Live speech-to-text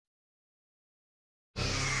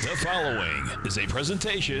following is a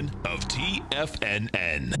presentation of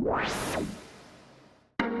TFNN.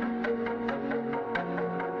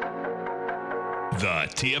 The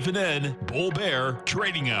TFNN Bull Bear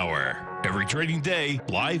Trading Hour. Every trading day,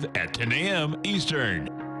 live at 10 a.m. Eastern.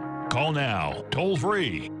 Call now, toll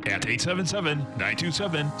free at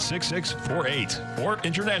 877-927-6648 or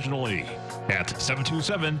internationally at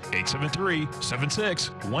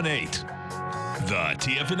 727-873-7618. The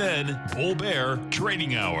TFNN Bull Bear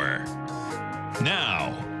Trading Hour.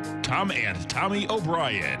 Now, Tom and Tommy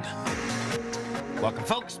O'Brien. Welcome,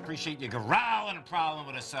 folks. Appreciate you growling and prowling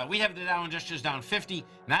with us. We have the Dow Industrials down 50,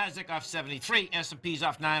 Nasdaq off 73, S&P's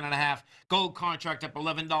off 9.5, gold contract up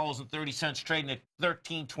 $11.30, trading at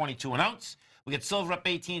 $13.22 an ounce. We get silver up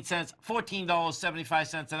 18 cents,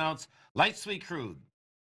 $14.75 an ounce. Light sweet crude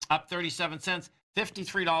up 37 cents,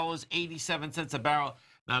 $53.87 a barrel.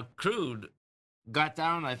 Now, crude got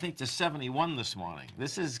down, I think, to 71 this morning.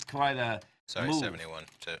 This is quite a move. 71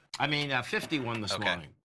 too. I mean, 51 this morning.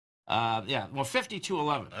 Yeah, well,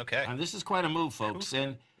 52.11. Okay. And this is quite a move, folks.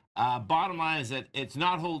 And bottom line is that it's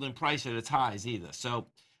not holding price at its highs either. So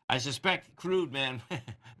I suspect crude, man,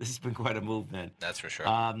 this has been quite a move, man. That's for sure.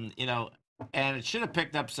 You know, and it should have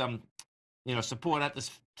picked up some, you know, support at this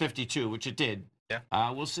 52, which it did. Yeah.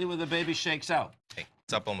 We'll see where the baby shakes out. Hey,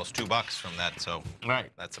 it's up almost $2 from that, so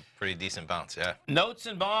right. That's a pretty decent bounce, yeah. Notes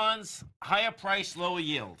and bonds, higher price, lower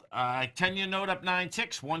yield. 10-year note up 9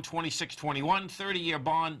 ticks, 126.21. 30-year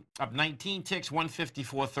bond up 19 ticks,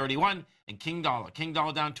 154.31. And King Dollar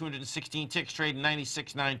down 216 ticks, trading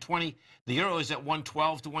 96.920. The euro is at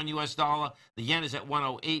 112 to 1 US dollar. The yen is at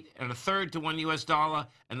 108 and a third to 1 US dollar.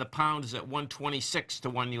 And the pound is at 126 to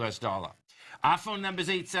 1 US dollar. Our phone number is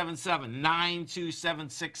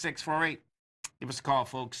 877-927-6648. Give us a call,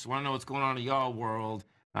 folks. Want to know what's going on in your world.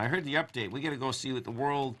 I heard the update. We got to go see what the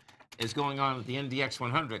world is going on at the NDX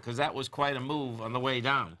 100 because that was quite a move on the way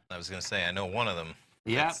down. I was going to say, I know one of them.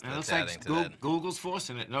 Yeah, and it looks like Google's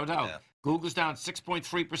forcing it, no doubt. Yeah. Google's down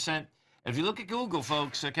 6.3%. If you look at Google,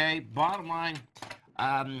 folks, okay, bottom line,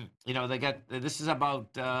 you know, they got, this is about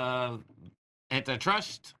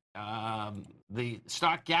antitrust. The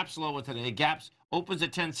stock gaps lower today. Gaps opens at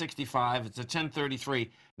 1065. It's at 1033.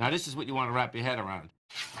 Now, this is what you want to wrap your head around.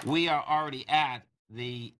 We are already at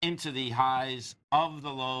into the highs of the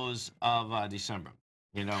lows of December.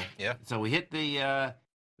 You know. Yeah. So we hit the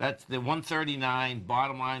that's the 139.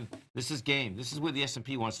 Bottom line, this is game. This is where the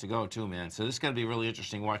S&P wants to go too, man. So this is going to be really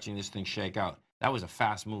interesting watching this thing shake out. That was a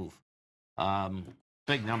fast move.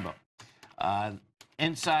 Big number.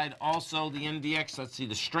 Inside also the NDX, let's see,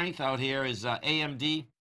 the strength out here is AMD.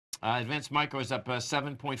 Advanced Micro is up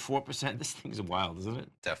 7.4%. This thing's wild, isn't it?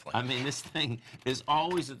 Definitely. I mean, this thing is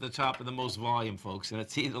always at the top of the most volume, folks, and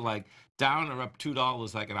it's either like down or up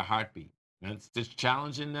 $2 like in a heartbeat. And it's just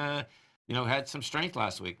challenging, you know, had some strength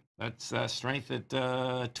last week. That's strength at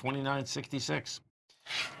 29.66.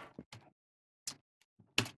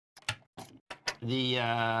 The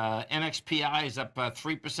NXPI is up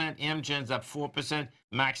 3%. Amgen's up 4%.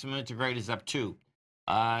 Maximum Integrate is up 2%.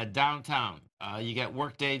 Downtown, you get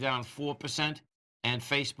Workday down 4%. And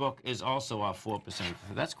Facebook is also off 4%.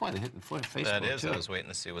 That's quite a hit for Facebook, that is. too. I was waiting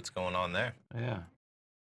to see what's going on there. Yeah.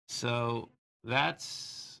 So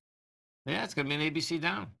that's, yeah, it's going to be an ABC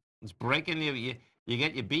down. It's breaking. You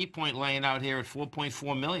get your B point laying out here at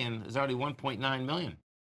 4.4 million. There's already 1.9 million.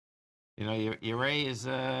 You know, your A is,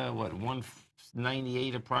 what,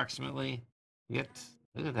 198 approximately. You get,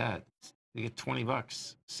 look at that. You get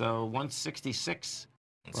 $20. So 166.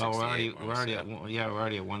 Well, we're already at, yeah, we're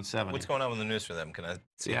already at 170. What's going on with the news for them? Can I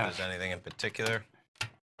see if there's anything in particular?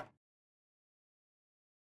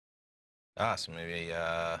 So maybe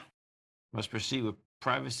must proceed with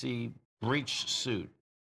privacy breach suit.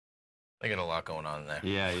 they got a lot going on there.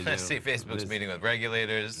 Yeah, you do. I see Facebook's meeting with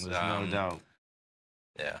regulators. There's no doubt.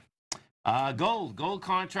 Yeah. Gold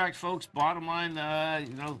contract, folks. Bottom line,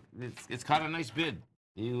 you know, it's caught a nice bid.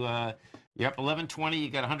 You're up 1120. You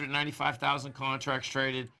got 195,000 contracts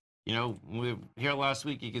traded. You know, we were here last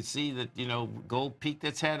week. You could see that, you know, gold peaked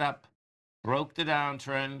its head up, broke the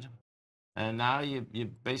downtrend, and now you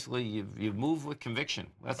basically you've moved with conviction.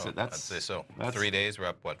 That's it. That's, I'd say so. 3 days, we're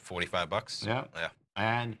up what, $45? Yeah. Yeah.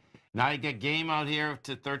 And now you get game out here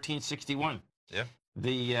to 1361. Yeah.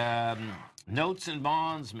 The notes and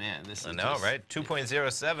bonds, man. This is I know, right?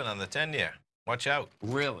 2.07 on the 10-year. Watch out.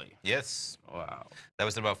 Really? Yes. Wow. That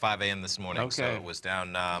was at about 5 a.m. this morning, so Okay. it was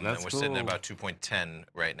down, and we're sitting at about 2.10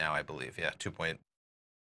 right now, I believe. Yeah,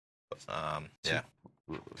 yeah.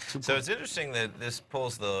 So it's interesting that this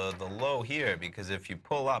pulls the low here, because if you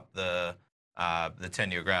pull up the the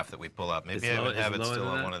 10-year graph that we pull up. Maybe I would have it still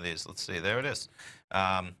on one of these. Let's see. There it is.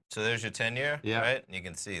 So there's your 10-year, right? And you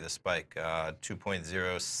can see the spike,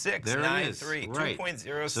 2.0693. Right.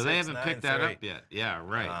 2.0693. So they haven't picked that up yet. Yeah,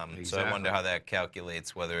 right. Exactly. So I wonder how that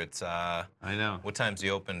calculates, whether it's I know what time's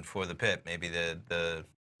the open for the pit. Maybe the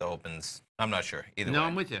opens. I'm not sure. Either way.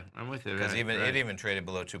 I'm with you. I'm with you. Because it even traded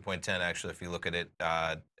below 2.10 actually. If you look at it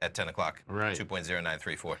at 10 o'clock, right?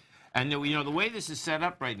 2.0934. And the way this is set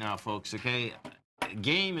up right now, folks. Okay,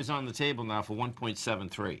 game is on the table now for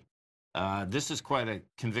 1.73. This is quite a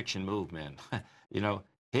conviction move, man.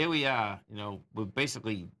 Here we are. We're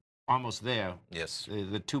basically almost there. Yes.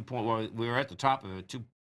 The 2 point. Well, we were at the top of it.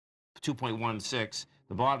 2.16.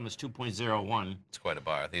 The bottom is 2.01. It's quite a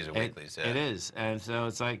bar. These are weeklies. Yeah. It is, and so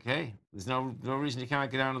it's like, hey, there's no reason you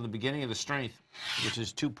can't get down to the beginning of the strength, which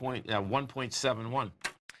is 1.71.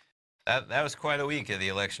 That was quite a week of the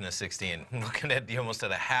election of 16. Looking at almost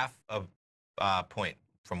at a half of point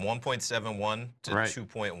from 1.71 to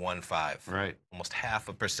 2.15. Right. Almost half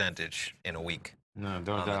a percentage in a week. No,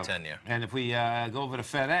 don't doubt. The 10-year. And if we go over to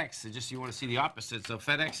FedEx, you want to see the opposite. So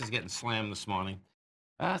FedEx is getting slammed this morning.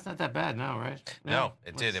 It's not that bad now, right? No,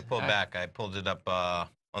 it did. It pulled back. I pulled it up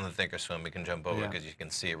on the Thinkorswim. We can jump over because you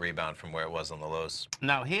can see it rebound from where it was on the lows.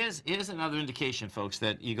 Now, here's another indication, folks,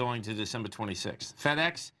 that you're going to December 26th.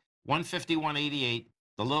 FedEx, 151.88.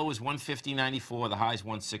 The low is 150.94. The high is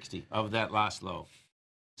 160 of that last low.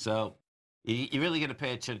 So you really got to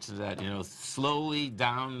pay attention to that. Slowly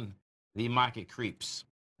down the market creeps.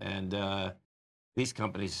 And these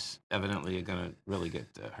companies evidently are going to really get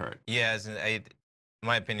hurt. Yeah, in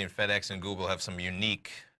my opinion, FedEx and Google have some unique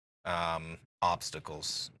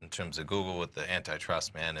obstacles in terms of Google with the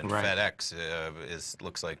antitrust, man, and FedEx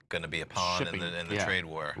looks like going to be a pawn in the trade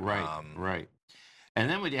war. Right, right. And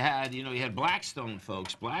then what you had, you had Blackstone,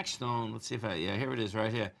 folks. Blackstone, let's see if here it is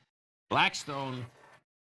right here. Blackstone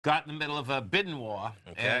got in the middle of a bidding war,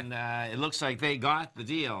 and it looks like they got the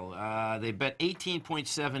deal. They bet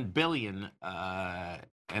 $18.7 billion,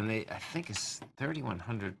 and I think it's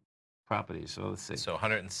 3,100 properties. So let's see. So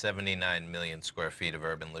 179 million square feet of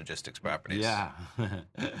urban logistics properties. Yeah.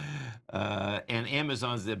 And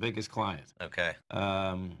Amazon's their biggest client. Okay.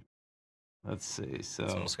 Let's see. So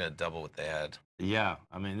it's almost going to double what they had. Yeah.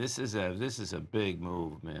 I mean, this is a big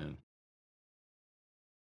move, man.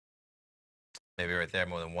 Maybe right there,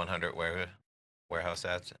 more than 100 warehouse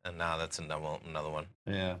ads, and now that's another one.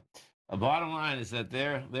 Yeah. The bottom line is that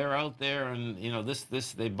they're out there, and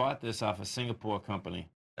they bought this off a Singapore company.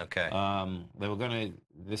 Okay. They were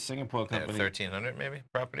this Singapore company. 1,300 maybe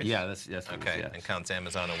properties. Yeah, that's okay. Yes. And counts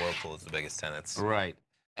Amazon and Whirlpool as the biggest tenants. Right.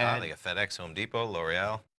 And they got FedEx, Home Depot,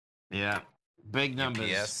 L'Oreal. Yeah, big numbers.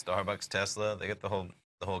 UPS, Starbucks, Tesla. They got the whole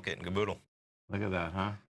kit and caboodle. Look at that,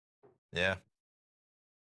 huh? Yeah.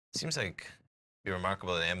 Seems like it'd be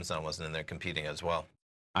remarkable that Amazon wasn't in there competing as well.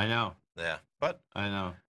 I know. Yeah, but I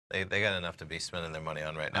know. They got enough to be spending their money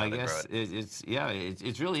on right now. I guess it's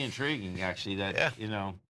really intriguing actually that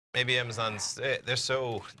maybe they're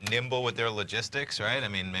so nimble with their logistics, right? I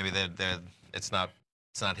mean, maybe it's not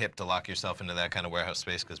hip to lock yourself into that kind of warehouse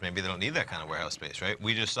space because maybe they don't need that kind of warehouse space, right?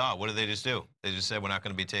 We just saw, what did they just do? They just said we're not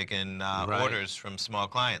going to be taking orders from small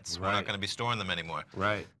clients. We're not going to be storing them anymore.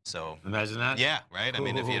 Right. So imagine that. Yeah, right. I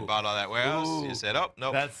mean, if you had bought all that warehouse, you said, oh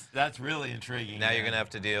no. That's really intriguing. Now you're going to have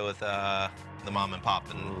to deal with the mom and pop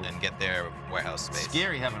and get their warehouse space.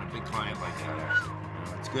 Scary having a big client like that, actually.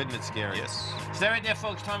 It's good and it's scary. Yes. Stay right there,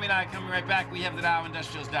 folks. Tommy and I are coming right back. We have the Dow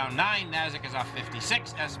Industrials down 9. NASDAQ is off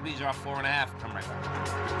 56. S&Ps are off 4.5. Come right back.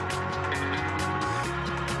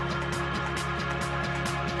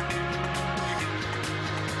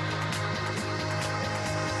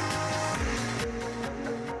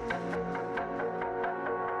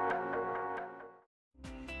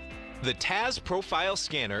 The TAS Profile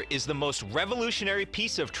Scanner is the most revolutionary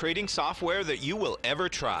piece of trading software that you will ever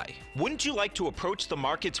try. Wouldn't you like to approach the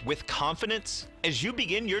markets with confidence? As you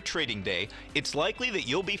begin your trading day, it's likely that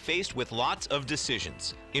you'll be faced with lots of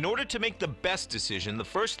decisions. In order to make the best decision, the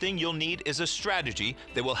first thing you'll need is a strategy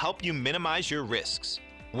that will help you minimize your risks.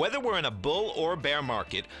 Whether we're in a bull or bear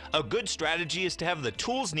market, a good strategy is to have the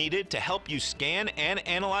tools needed to help you scan and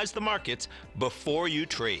analyze the markets before you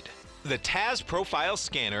trade. The TAS Profile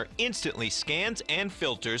Scanner instantly scans and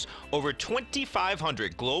filters over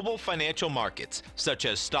 2,500 global financial markets, such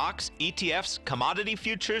as stocks, ETFs, commodity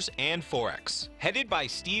futures, and Forex. Headed by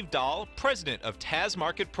Steve Dahl, president of TAS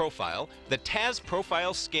Market Profile, the TAS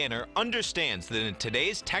Profile Scanner understands that in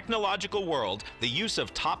today's technological world, the use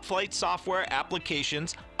of top-flight software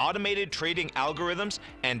applications, automated trading algorithms,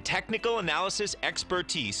 and technical analysis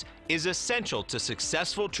expertise is essential to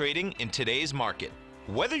successful trading in today's market.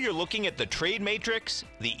 Whether you're looking at the trade matrix,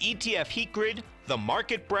 the ETF heat grid, the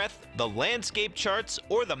market breadth, the landscape charts,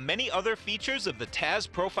 or the many other features of the TAS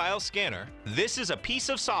Profile Scanner, this is a piece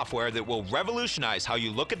of software that will revolutionize how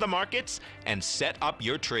you look at the markets and set up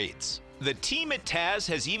your trades. The team at TAS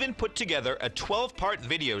has even put together a 12-part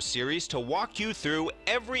video series to walk you through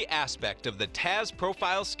every aspect of the TAS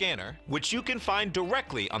Profile Scanner, which you can find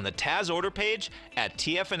directly on the TAS order page at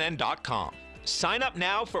TFNN.com. Sign up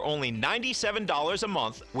now for only $97 a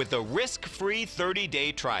month with a risk-free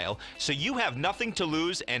 30-day trial, so you have nothing to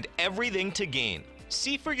lose and everything to gain.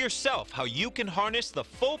 See for yourself how you can harness the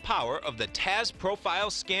full power of the TAS Profile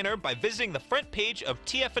Scanner by visiting the front page of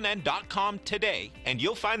TFNN.com today, and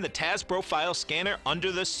you'll find the TAS Profile Scanner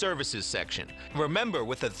under the Services section. Remember,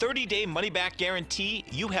 with a 30-day money-back guarantee,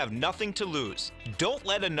 you have nothing to lose. Don't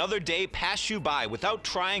let another day pass you by without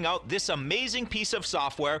trying out this amazing piece of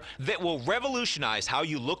software that will revolutionize how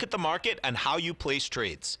you look at the market and how you place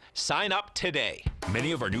trades. Sign up today.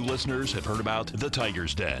 Many of our new listeners have heard about the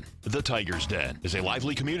Tiger's Den. The Tiger's Den is a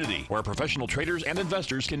lively community where professional traders and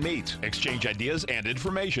investors can meet, exchange ideas and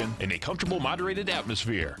information in a comfortable, moderated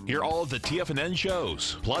atmosphere. Hear all of the TFNN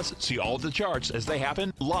shows, plus see all of the charts as they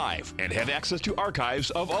happen live and have access to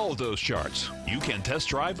archives of all of those charts. You can test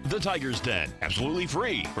drive the Tiger's Den absolutely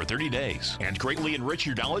free for 30 days and greatly enrich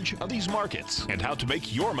your knowledge of these markets and how to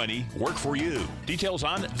make your money work for you. Details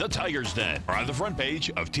on the Tiger's Den are on the front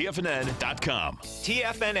page of TFNN.com.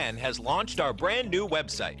 TFNN has launched our brand new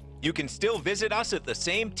website. You can still visit us at the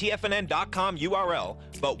same TFNN.com URL,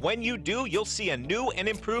 but when you do, you'll see a new and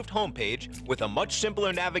improved homepage with a much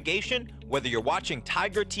simpler navigation, whether you're watching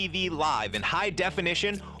Tiger TV live in high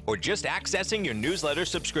definition or just accessing your newsletter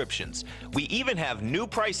subscriptions. We even have new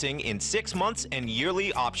pricing in 6 months and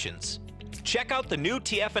yearly options. Check out the new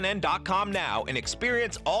TFNN.com now and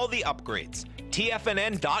experience all the upgrades.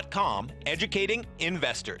 TFNN.com, educating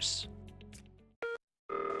investors.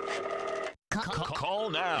 Call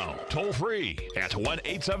now, toll free at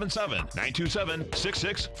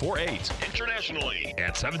 1-877-927-6648. Internationally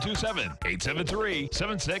at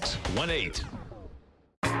 727-873-7618.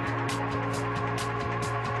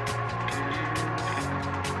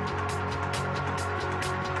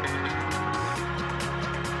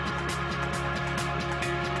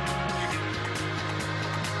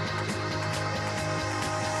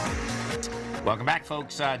 Welcome back,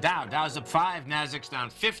 folks. Dow's up 5, Nasdaq's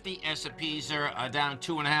down 50, S&Ps are down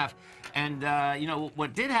 2.5. And, you know,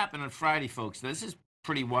 what did happen on Friday, folks, this is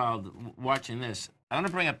pretty wild watching this. I want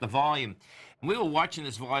to bring up the volume. And we were watching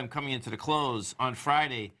this volume coming into the close on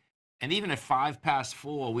Friday, and even at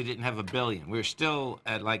 4:05, we didn't have a billion. We were still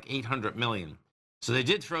at like 800 million. So they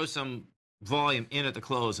did throw some volume in at the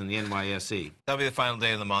close in the NYSE. That'll be the final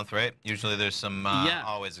day of the month, right? Usually there's some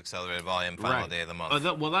always accelerated volume final day of the month.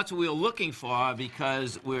 Well, that's what we were looking for,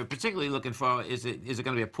 because we're particularly looking for, is it going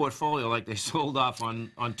to be a portfolio like they sold off on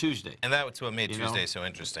Tuesday? And that's what made Tuesday so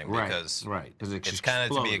interesting, because it's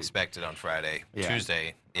kind of to be expected on Friday. Yeah.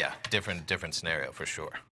 Tuesday, yeah, different scenario for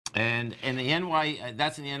sure. And in the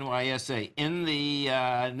that's in the NYSE. In the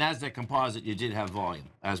Nasdaq Composite, you did have volume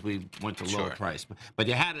as we went to lower price, but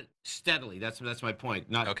you had it steadily. That's my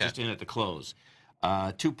point. Not just in at the close.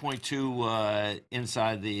 2.2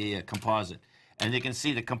 inside the composite, and you can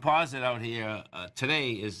see the composite out here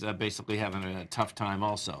today is basically having a tough time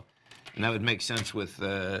also, and that would make sense with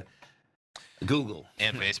Google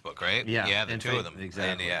and Facebook, right? Yeah, the two of them.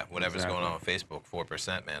 Exactly. And whatever's going on with Facebook,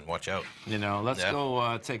 4%, man, watch out. You know, let's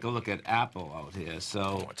go take a look at Apple out here. So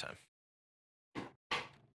one more time.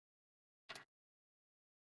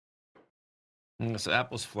 So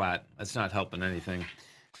Apple's flat. That's not helping anything.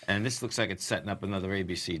 And this looks like it's setting up another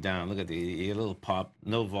ABC down. Look at the little pop,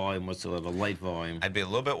 no volume whatsoever, light volume. I'd be a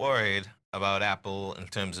little bit worried about Apple in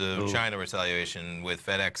terms of China retaliation, with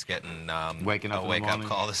FedEx getting waking up a wake-up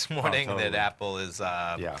call this morning that Apple is,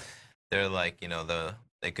 they're like, you know,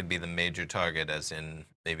 they could be the major target, as in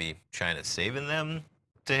maybe China's saving them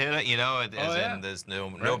to hit it, you know, as in there's no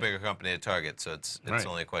bigger company to target, so it's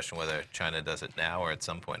only a question whether China does it now or at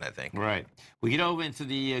some point, I think. Right. We get over into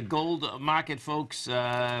the gold market, folks.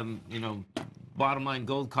 You know, bottom line,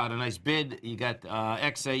 gold caught a nice bid. You got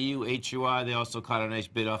XAU, HUI, they also caught a nice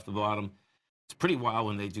bid off the bottom. It's pretty wild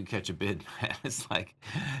when they do catch a bid. It's like,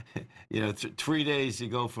 you know, 3 days you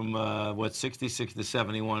go from, 66 to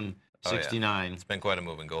 71. 69. Yeah. It's been quite a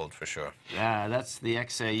move in gold for sure. Yeah, that's the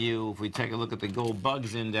XAU. If we take a look at the gold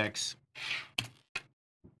bugs index,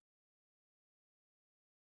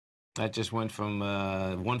 that just went from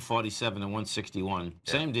 147 to 161.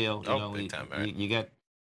 Yeah. Same deal. You know, big time, right? you get.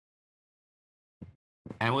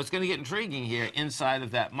 And what's going to get intriguing here inside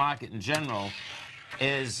of that market in general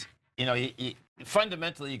is, you know,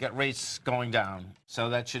 fundamentally, you got rates going down, so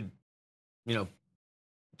that should, you know,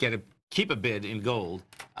 keep a bid in gold.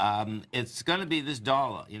 It's going to be this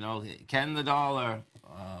dollar. You know, can the dollar,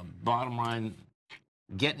 bottom line,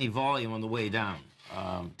 get any volume on the way down?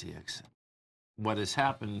 TX. What has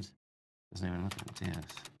happened? Doesn't even look at TX.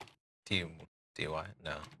 DY?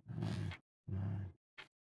 No.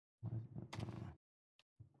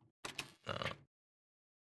 No.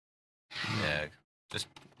 Yeah.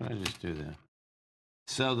 What did I just do there?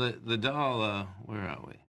 So the dollar, where are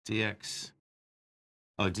we? DX.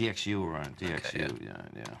 Oh, DXU we're on. DXU, Okay,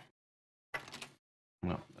 yeah.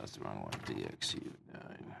 No, that's the wrong one. DXU.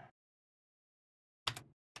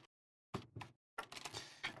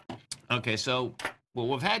 Okay, so what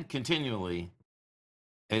we've had continually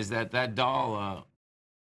is that dollar.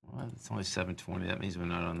 Well, it's only 720. That means we're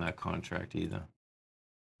not on that contract either.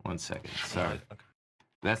 1 second. Sorry. Okay.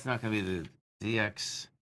 That's not going to be the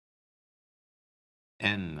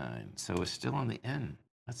TFNN. So we're still on the N.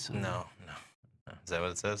 That's so No. Is that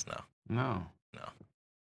what it says? No. No.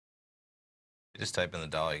 You just type in the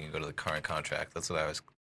dollar, you can go to the current contract. That's what I was.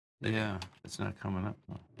 Yeah, it's not coming up.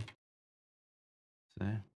 See?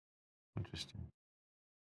 Interesting.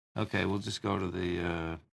 Okay, we'll just go to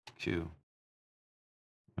the Q.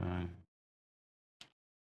 I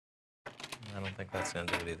don't think that's going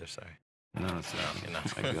to do it either, sorry. No, it's not. You know.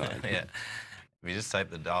 My God. Yeah. If you just type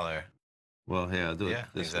the dollar. Well, here, I'll do it Yeah,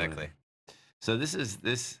 this exactly. way. So this is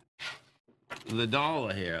the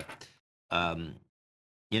dollar here.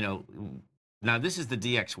 You know, now this is the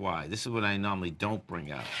DXY. This is what I normally don't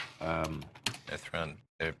bring up.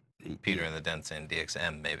 They're Peter and the Dent saying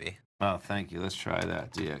DXM, maybe. Oh, thank you. Let's try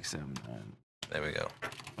that. DXM. There we go.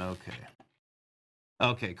 Okay.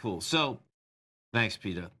 Okay, cool. So, thanks,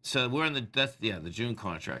 Peter. So we're in the June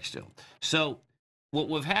contract still. So what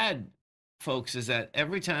we've had, folks, is that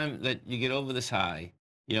every time that you get over this high,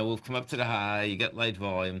 you know, we'll come up to the high, you get light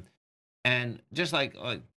volume, and just like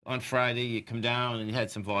on Friday, you come down and you had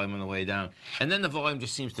some volume on the way down, and then the volume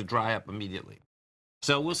just seems to dry up immediately.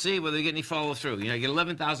 So we'll see whether you get any follow through. You know, you get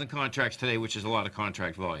 11,000 contracts today, which is a lot of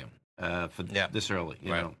contract volume for this early. You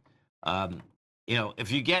know, you know,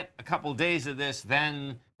 if you get a couple days of this,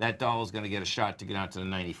 then that dollar's going to get a shot to get out to the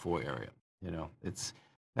 94 area. You know, it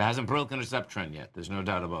hasn't broken its uptrend yet. There's no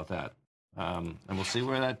doubt about that. And we'll see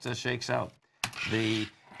where that shakes out. The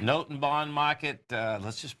note and bond market.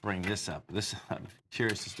 Let's just bring this up. I'm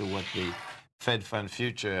curious as to what the Fed Fund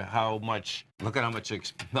future. How much? Look at how much.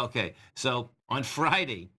 Okay, so on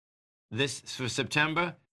Friday, this for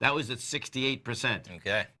September, that was at 68%.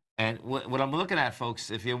 Okay. And what I'm looking at,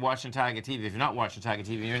 folks, if you're watching Tiger TV, if you're not watching Tiger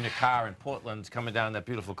TV, you're in your car in Portland coming down that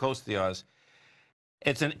beautiful coast of yours,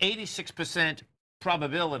 it's an 86%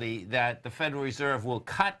 probability that the Federal Reserve will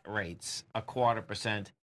cut rates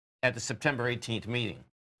 0.25% at the September 18th meeting.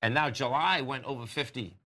 And now July went over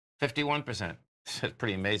 51%. It's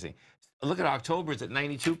pretty amazing. Look at October, it's at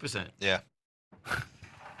 92%. Yeah.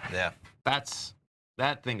 Yeah.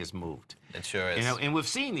 That thing has moved. It sure is. You know, and we've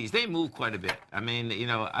seen these. They move quite a bit. I mean, you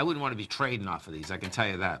know, I wouldn't want to be trading off of these. I can tell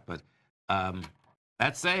you that. But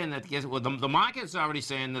that's saying that, well, the market's already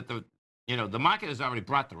saying that the market has already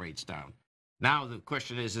brought the rates down. Now the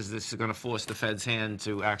question is this going to force the Fed's hand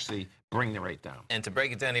to actually bring the rate down? And to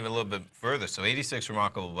break it down even a little bit further, so 86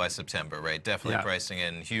 remarkable by September, right? Definitely pricing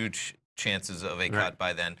in huge chances of a cut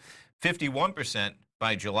by then. 51%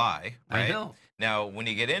 by July, right? I know. Now, when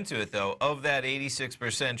you get into it, though, of that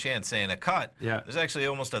 86% chance saying a cut, there's actually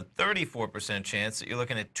almost a 34% chance that you're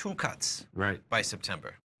looking at 2 cuts by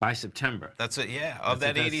September. By September. That's it, yeah. Of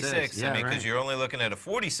that 86, I mean, because you're only looking at a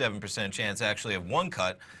 47% chance actually of 1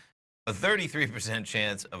 cut, a 33%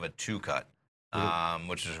 chance of a 2 cut,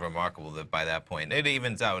 which is remarkable that by that point. It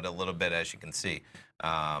evens out a little bit, as you can see.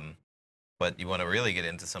 But you want to really get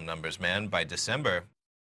into some numbers, man. By December,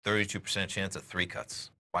 32% chance of 3 cuts.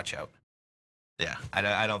 Watch out. Yeah,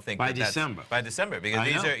 I don't think by December. By December, because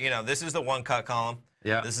these are, you know, this is the 1 cut column.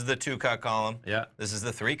 Yeah. This is the 2 cut column. Yeah. This is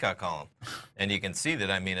the 3 cut column. And you can see that,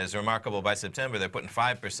 I mean, as remarkable by September, they're putting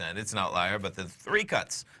 5%. It's an outlier, but the 3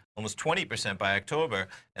 cuts, almost 20% by October,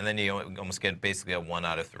 and then you almost get basically a 1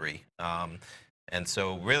 out of 3. And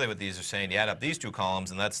so really what these are saying, you add up these 2 columns,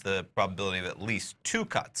 and that's the probability of at least 2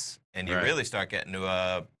 cuts. And you really start getting to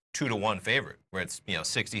a 2-to-1 favorite, where it's, you know,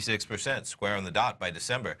 66% square on the dot by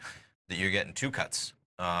December that you're getting 2 cuts,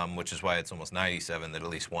 which is why it's almost 97 that at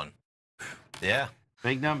least 1. Yeah.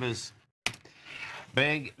 Big numbers.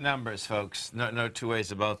 Big numbers, folks. No 2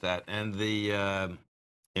 ways about that. And the,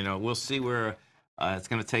 you know, we'll see where it's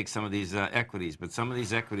going to take some of these equities. But some of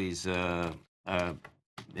these equities, you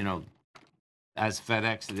know, as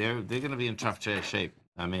FedEx, they're going to be in tough shape.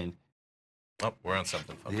 I mean, Oh, we're on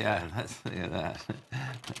something. Folks. Yeah, let's look at that.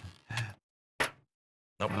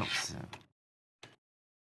 Nope. Oops.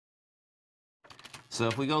 So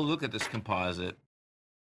if we go look at this composite,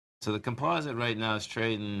 so the composite right now is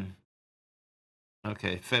trading,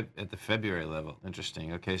 okay, at the February level.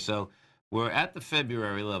 Interesting. Okay, so we're at the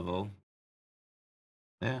February level.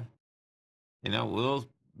 Yeah. You know,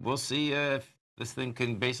 we'll see if this thing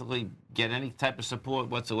can basically get any type of support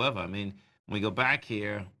whatsoever. I mean, when we go back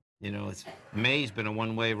here, you know, May's been a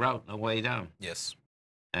one-way route, a way down. Yes.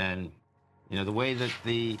 And, you know, the way that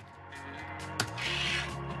the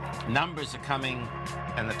numbers are coming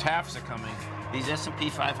and the TAFs are coming, these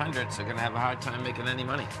S&P 500s are going to have a hard time making any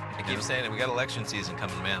money. I keep saying it. We got election season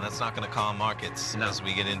coming, man. That's not going to calm markets as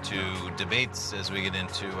we get into debates, as we get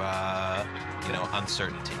into, you know,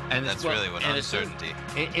 uncertainty. And that's really what uncertainty.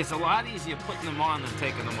 It's a lot easier putting them on than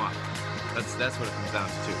taking them off. That's what it comes down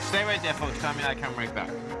to, too. Stay right there, folks. Tommy and I come right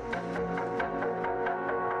back.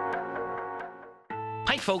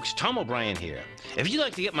 Hi folks, Tom O'Brien here. If you'd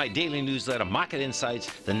like to get my daily newsletter, Market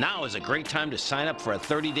Insights, then now is a great time to sign up for a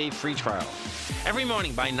 30-day free trial. Every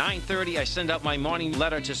morning by 9:30, I send out my morning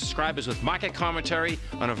letter to subscribers with market commentary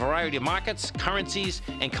on a variety of markets, currencies,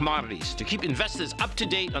 and commodities to keep investors up to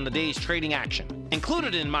date on the day's trading action.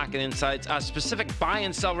 Included in Market Insights are specific buy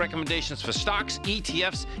and sell recommendations for stocks,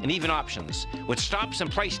 ETFs, and even options, with stops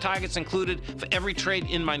and price targets included for every trade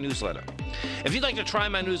in my newsletter. If you'd like to try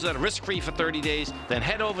my newsletter risk-free for 30 days, then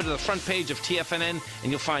head over to the front page of TFNN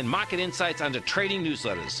and you'll find Market Insights under Trading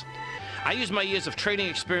Newsletters. I use my years of trading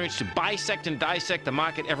experience to bisect and dissect the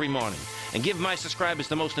market every morning and give my subscribers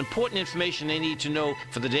the most important information they need to know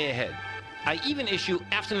for the day ahead. I even issue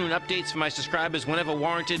afternoon updates for my subscribers whenever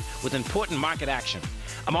warranted with important market action.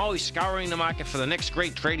 I'm always scouring the market for the next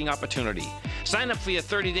great trading opportunity. Sign up for your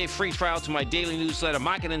 30-day free trial to my daily newsletter,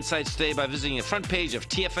 Market Insights, today by visiting the front page of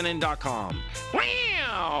TFNN.com.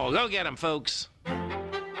 Wow! Go get 'em, folks.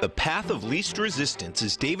 The Path of Least Resistance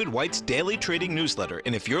is David White's daily trading newsletter,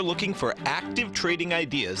 and if you're looking for active trading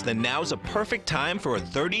ideas, then now's a perfect time for a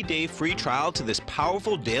 30-day free trial to this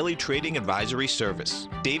powerful daily trading advisory service.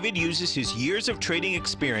 David uses his years of trading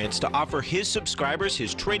experience to offer his subscribers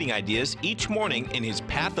his trading ideas each morning in his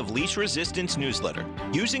Path of Least Resistance newsletter.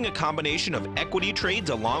 Using a combination of equity trades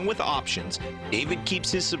along with options, David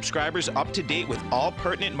keeps his subscribers up to date with all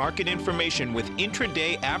pertinent market information with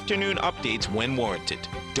intraday afternoon updates when warranted.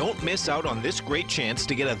 Don't miss out on this great chance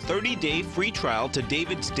to get a 30-day free trial to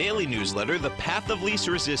David's daily newsletter, The Path of Least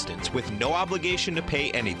Resistance, with no obligation to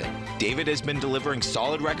pay anything. David has been delivering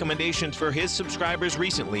solid recommendations for his subscribers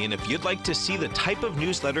recently, and if you'd like to see the type of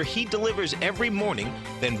newsletter he delivers every morning,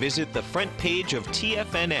 then visit the front page of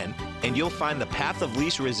TFNN and you'll find the Path of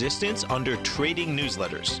Least Resistance under Trading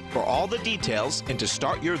Newsletters. For all the details and to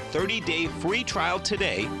start your 30-day free trial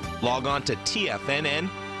today, log on to TFNN.com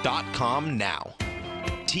now.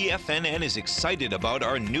 TFNN is excited about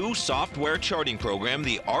our new software charting program,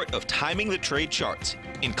 The Art of Timing the Trade Charts.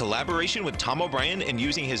 In collaboration with Tom O'Brien and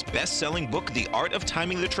using his best-selling book, The Art of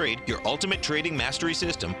Timing the Trade, Your Ultimate Trading Mastery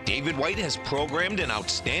System, David White has programmed an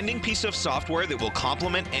outstanding piece of software that will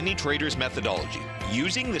complement any trader's methodology.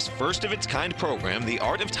 Using this first-of-its-kind program, The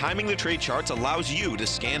Art of Timing the Trade Charts allows you to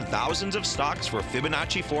scan thousands of stocks for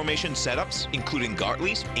Fibonacci formation setups, including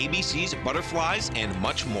Gartley's, ABC's, butterflies, and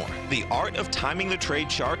much more. The Art of Timing the Trade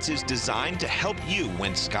Charts is designed to help you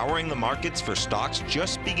when scouring the markets for stocks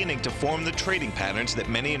just beginning to form the trading patterns that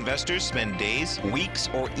many investors spend days, weeks,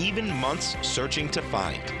 or even months searching to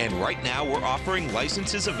find. And right now, we're offering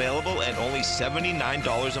licenses available at only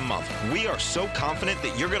 $79 a month. We are so confident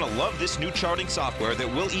that you're going to love this new charting software that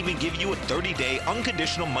will even give you a 30-day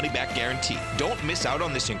unconditional money-back guarantee. Don't miss out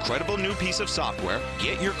on this incredible new piece of software.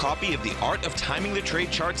 Get your copy of The Art of Timing the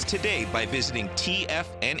Trade Charts today by visiting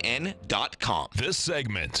TFNN.com. This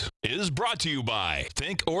segment is brought to you by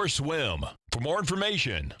Think or Swim. For more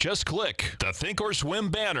information, just click the Think or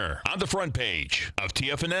Swim banner on the front page of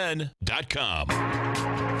TFNN.com.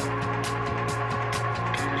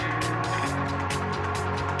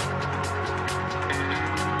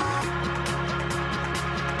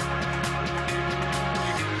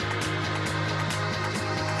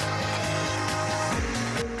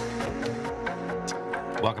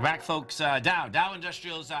 Welcome back, folks. Dow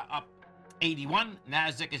Industrials are up 81.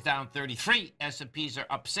 NASDAQ is down 33. S&Ps are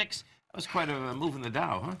up 6. That was quite a move in the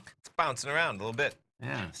Dow, huh? It's bouncing around a little bit.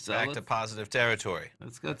 Yeah. So back to positive territory.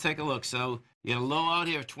 Let's go take a look. So you got a low out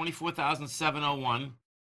here of 24,701.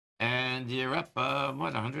 And you're up,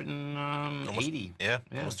 what, 180? Yeah,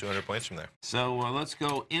 almost 200 points from there. So let's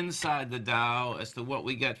go inside the Dow as to what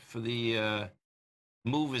we get for the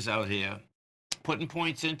movers out here. Putting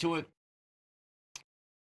points into it.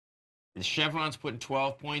 The Chevron's putting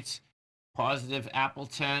 12 points positive. Apple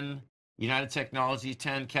 10, United Technologies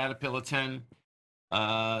 10, Caterpillar 10.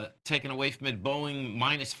 Taken away from it, Boeing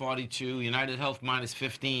minus 42, United Health minus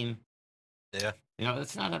 15. Yeah. You know,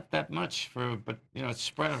 it's not up that much but you know, it's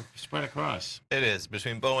spread across. It is.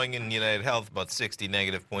 Between Boeing and United Health, about 60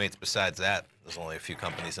 negative points. Besides that, there's only a few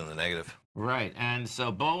companies in the negative. Right. And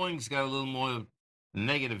so Boeing's got a little more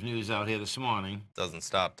negative news out here this morning. Doesn't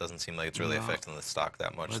stop. Doesn't seem like it's really affecting the stock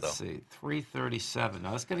that much, Let's see. 337.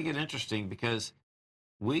 Now, that's going to get interesting because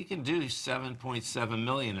we can do 7.7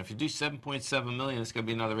 million. If you do 7.7 million, it's going to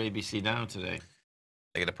be another ABC down today.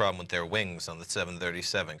 They get a problem with their wings on the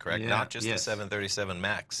 737, correct? Yeah, Not just yes. the 737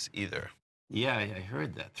 MAX either. Yeah, I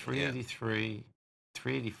heard that. 383,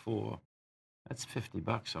 384. That's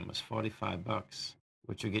 $50 almost, $45,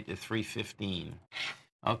 which will get you 315.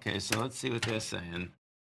 Okay, so let's see what they're saying.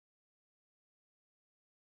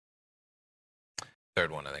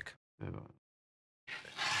 Third one, I think.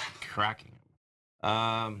 Cracking.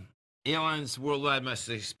 Airlines worldwide must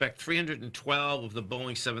expect 312 of the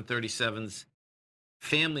Boeing 737's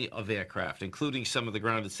family of aircraft, including some of the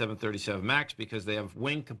grounded 737 MAX, because they have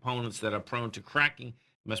wing components that are prone to cracking,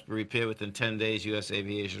 must be repaired within 10 days, U.S.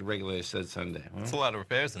 aviation regulators said Sunday. That's a lot of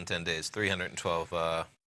repairs in 10 days. 312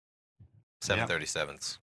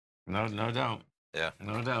 737s. No doubt. Yeah.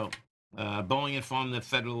 No doubt. Boeing informed the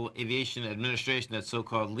Federal Aviation Administration that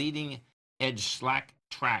so-called leading-edge slack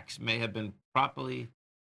tracks may not have been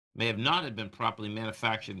properly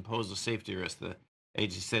manufactured and pose a safety risk. The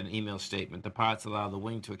agency said in an email statement. The parts allow the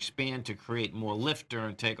wing to expand to create more lift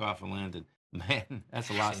during takeoff and landing. Man, that's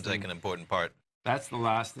the last Seems thing. like an important part. That's the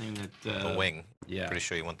last thing that... The wing. Yeah. Pretty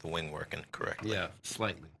sure you want the wing working correctly. Yeah,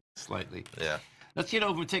 slightly. Yeah. Let's get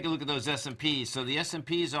over and take a look at those S&Ps. So the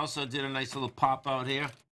S&Ps also did a nice little pop out here.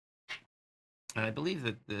 And I believe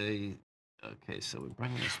that they... Okay, so we're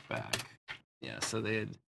bringing this back. Yeah, so they had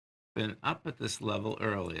been up at this level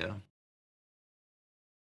earlier.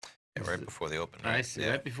 Yeah, right before the open. Right? I see,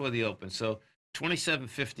 Yeah. right before the open. So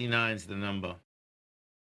 2759 is the number.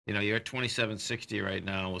 You know, you're at 2760 right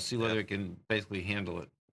now. We'll see whether it can basically handle it.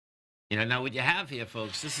 You know, now what you have here,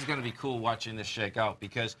 folks, this is going to be cool watching this shake out,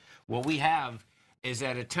 because what we have is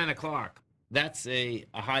that at 10 o'clock, that's a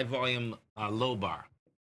high volume low bar.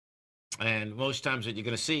 And most times what you're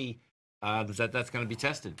going to see is that's going to be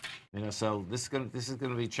tested. You know, so this is going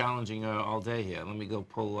to be challenging all day here. Let me go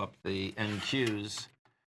pull up the NQs.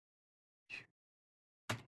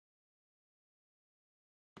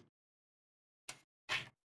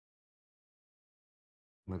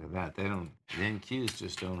 Look at that. The NQs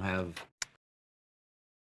just don't have...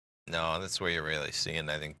 No, that's where you're really seeing,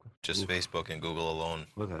 I think, just Facebook and Google alone.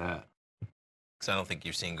 Look at that. Because I don't think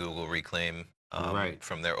you've seen Google reclaim Right.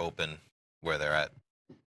 from their open where they're at.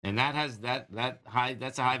 And that has that high,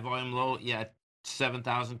 that's a high volume low, yeah,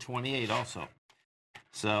 7,028 also.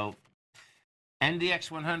 So NDX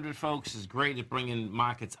 100, folks, is great at bringing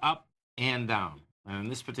markets up and down. And in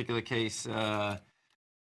this particular case, there's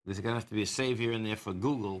going to have to be a savior in there for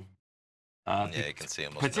Google. Yeah, you can see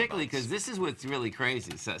them. Particularly because this is what's really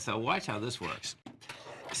crazy. So watch how this works.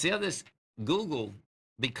 See how this Google,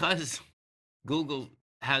 because Google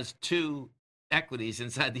has two equities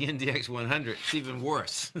inside the NDX 100, it's even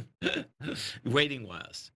worse, waiting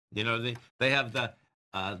wise. You know, they have the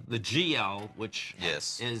GL, which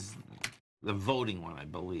is the voting one, I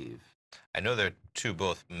believe. I know they're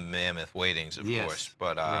both mammoth weightings, of course,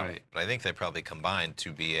 but I think they probably combined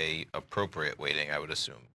to be a appropriate weighting, I would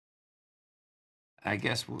assume. I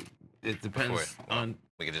guess it depends on...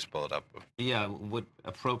 We could just pull it up. Yeah, what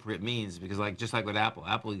appropriate means, because just like with Apple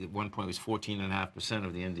at one point was 14.5%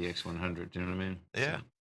 of the NDX 100. Do you know what I mean? Yeah.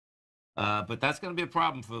 So, but that's going to be a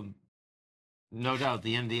problem for, no doubt,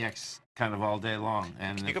 the NDX kind of all day long.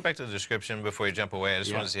 And Can you go back to the description before you jump away? I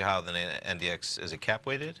just want to see how the NDX, is it cap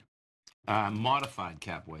weighted? Modified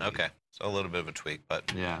cap weighted. Okay, so a little bit of a tweak,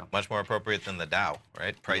 but yeah, much more appropriate than the Dow,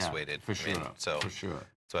 right? Price weighted. For sure. For sure.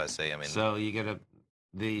 So I say, So you get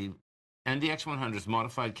the NDX 100's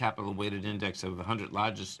modified capital weighted index of the 100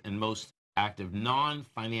 largest and most active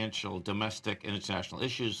non-financial domestic and international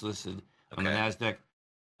issues listed on the NASDAQ.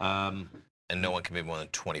 And no one can be more than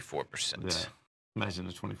 24%. Yeah. Imagine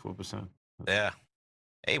the 24%. Yeah.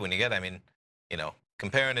 Hey, when you get,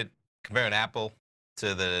 comparing Apple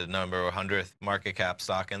to the number 100th market cap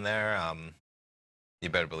stock in there, you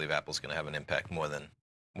better believe Apple's going to have an impact more than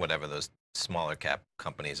whatever those smaller cap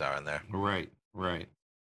companies are in there. Right.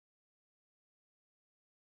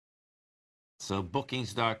 So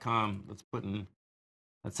bookings.com,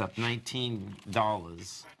 that's up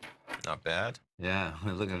 $19. Not bad. Yeah,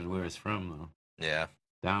 look at where it's from, though. Yeah.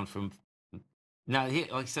 Down from Now,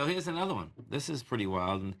 so here's another one. This is pretty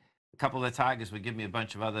wild. And a couple of the Tigers would give me a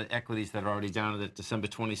bunch of other equities that are already down at December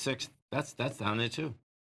 26th. That's down there too.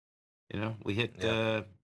 You know, we hit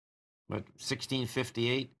what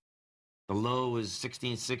 1658. The low is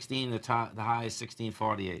 1616. The high is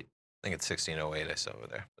 1648. I think it's 1608 I saw over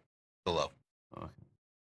there. The low. Okay.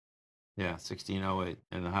 Yeah, 1608,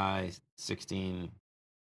 and the high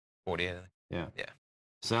 1648. I think. Yeah. Yeah.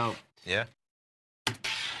 So yeah,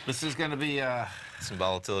 this is going to be some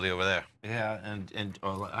volatility over there. Yeah, and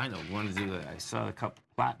I know one to do. I saw a couple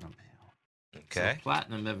platinum. Okay. So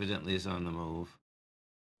platinum evidently is on the move.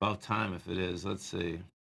 About time if it is. Let's see.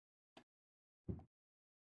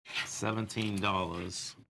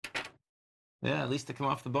 $17. Yeah, at least to come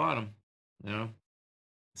off the bottom. You know,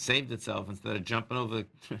 saved itself instead of jumping off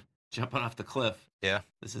the cliff. Yeah.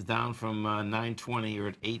 This is down from 920. You're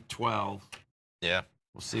at 812. Yeah.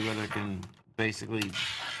 We'll see whether it can basically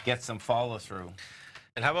get some follow through.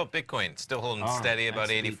 And how about Bitcoin? Still holding steady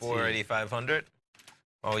about 84, 8,500.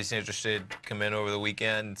 Always interested. Come in over the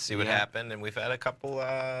weekend, see what happened, and we've had a couple.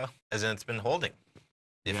 As in, it's been holding,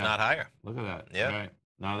 if not higher. Look at that. Yeah. Right.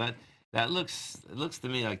 Now that looks to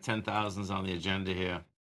me like 10,000's on the agenda here.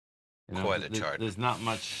 You know, Quite a chart. There's not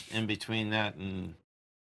much in between that and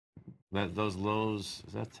those lows.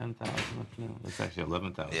 Is that 10,000? That's actually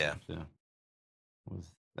 11,000. Yeah.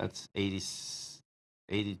 That's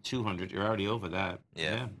 8,200. You're already over that.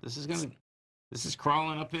 Yeah. This is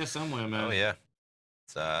crawling up here somewhere, man. Oh yeah.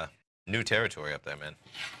 It's new territory up there, man.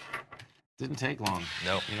 Didn't take long.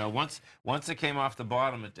 No. You know, once it came off the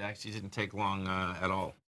bottom, it actually didn't take long at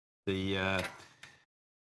all.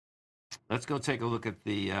 Let's go take a look at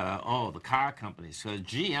the car companies. So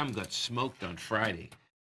GM got smoked on Friday.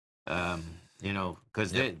 You know,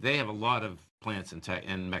 because they have a lot of plants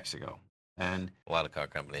in Mexico, and a lot of car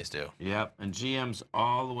companies do. Yep, and GM's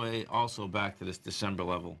all the way also back to this December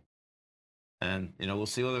level, and you know we'll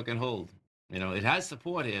see whether it can hold. You know, it has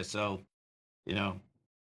support here, so you know,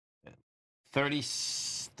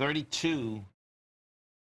 32,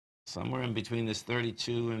 somewhere in between this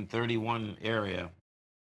 32 and 31 area.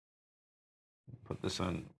 Put this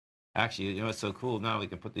on. Actually, you know what's so cool? Now we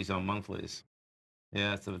can put these on monthlies.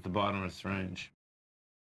 Yeah, it's at the bottom of its range.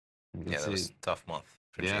 Yeah, that was a tough month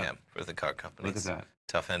for GM, for the car companies. Look at that.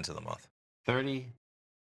 Tough end to the month. 39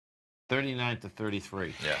 to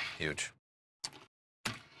 33. Yeah, huge.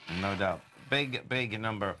 No doubt. Big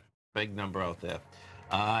number out there.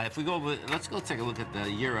 If we go over, let's go take a look at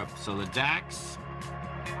the Europe. So the DAX.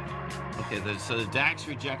 Okay, so the DAX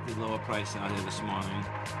rejected lower price out here this morning.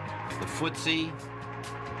 The FTSE,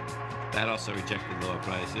 that also rejected lower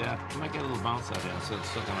price. Yeah, we might get a little bounce out here. So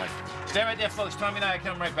it's looking like. Stay right there, folks. Tommy and I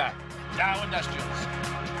come right back. Dow Industrials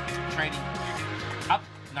trading up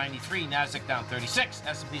 93, Nasdaq down 36,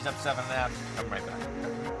 S&P's up 7.5. Come right back.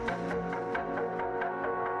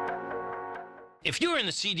 If you're in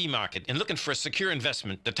the CD market and looking for a secure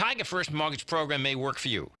investment, the Tiger First Mortgage Program may work for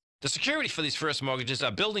you. The security for these first mortgages are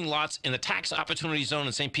building lots in the tax opportunity zone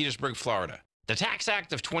in St. Petersburg, Florida. The Tax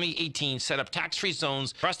Act of 2018 set up tax-free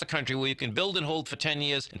zones across the country where you can build and hold for 10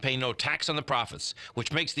 years and pay no tax on the profits,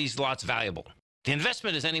 which makes these lots valuable. The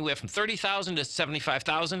investment is anywhere from $30,000 to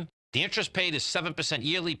 $75,000. The interest paid is 7%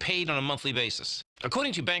 yearly, paid on a monthly basis.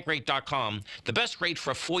 According to Bankrate.com, the best rate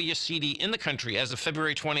for a 4-year CD in the country as of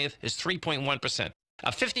February 20th is 3.1%.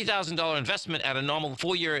 A $50,000 investment at a normal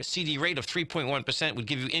 4-year CD rate of 3.1% would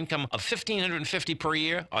give you income of $1,550 per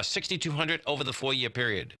year or $6,200 over the 4-year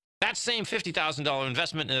period. That same $50,000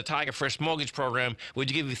 investment in the Tiger First Mortgage Program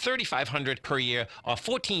would give you $3,500 per year or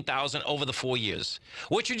 $14,000 over the 4 years.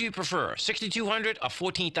 Which would you prefer, $6,200 or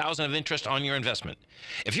 $14,000 of interest on your investment?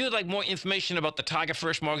 If you would like more information about the Tiger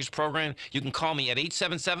First Mortgage Program, you can call me at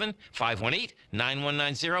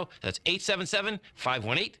 877-518-9190. That's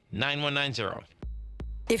 877-518-9190.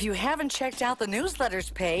 If you haven't checked out the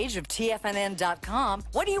newsletters page of TFNN.com,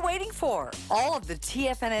 what are you waiting for? All of the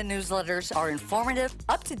TFNN newsletters are informative,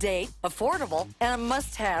 up-to-date, affordable, and a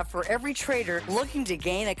must-have for every trader looking to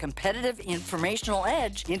gain a competitive informational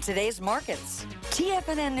edge in today's markets.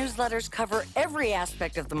 TFNN newsletters cover every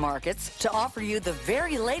aspect of the markets to offer you the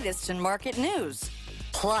very latest in market news.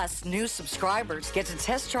 Plus, new subscribers get to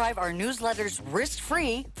test drive our newsletters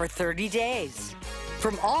risk-free for 30 days.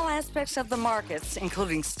 From all aspects of the markets,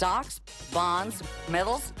 including stocks, bonds,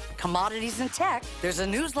 metals, commodities, and tech, there's a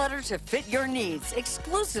newsletter to fit your needs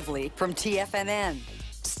exclusively from TFNN.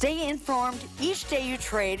 Stay informed each day you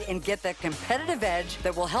trade and get that competitive edge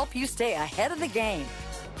that will help you stay ahead of the game.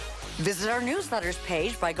 Visit our newsletters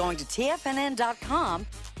page by going to TFNN.com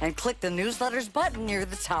and click the newsletters button near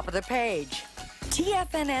the top of the page.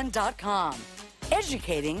 TFNN.com,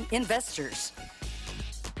 educating investors.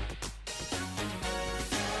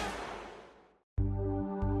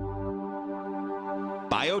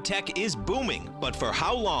 Biotech is booming, but for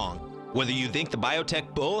how long? Whether you think the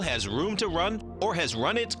biotech bull has room to run or has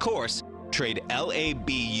run its course, trade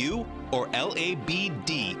LABU or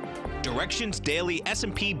LABD. Direction's daily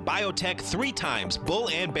S&P Biotech 3 times bull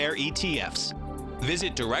and bear ETFs.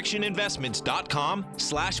 Visit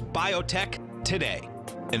directioninvestments.com/biotech today.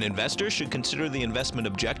 An investor should consider the investment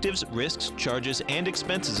objectives, risks, charges, and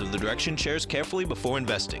expenses of the Direction shares carefully before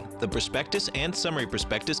investing. The prospectus and summary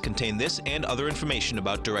prospectus contain this and other information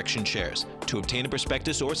about Direction shares. To obtain a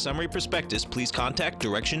prospectus or summary prospectus, please contact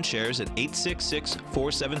Direction shares at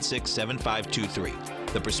 866-476-7523.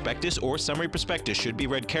 The prospectus or summary prospectus should be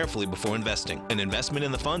read carefully before investing. An investment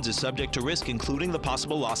in the funds is subject to risk, including the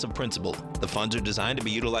possible loss of principal. The funds are designed to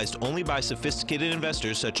be utilized only by sophisticated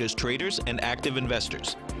investors such as traders and active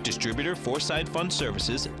investors. Distributor Foreside Fund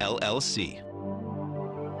Services, LLC.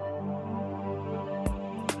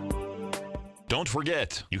 Don't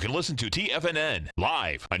forget, you can listen to TFNN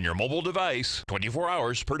live on your mobile device 24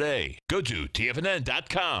 hours per day. Go to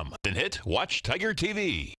TFNN.com, then hit Watch Tiger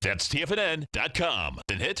TV. That's TFNN.com,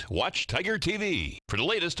 then hit Watch Tiger TV for the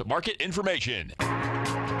latest market information.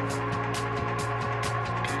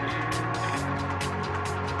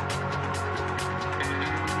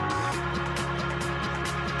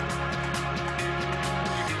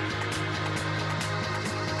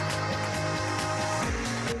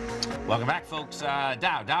 Welcome back, folks.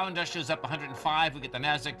 Dow Industrials up 105. We get the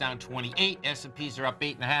Nasdaq down 28. S&Ps are up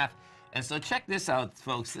 8.5. And so check this out,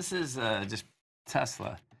 folks. This is just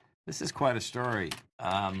Tesla. This is quite a story.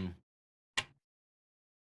 Top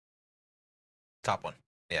one.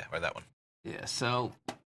 Yeah, or that one. Yeah, so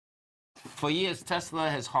for years, Tesla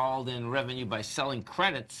has hauled in revenue by selling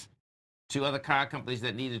credits to other car companies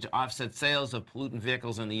that needed to offset sales of pollutant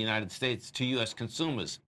vehicles in the United States to U.S.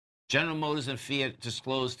 consumers. General Motors and Fiat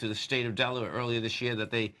disclosed to the state of Delaware earlier this year that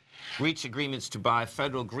they reached agreements to buy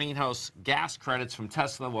federal greenhouse gas credits from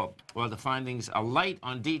Tesla. While the findings are light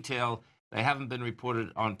on detail, they haven't been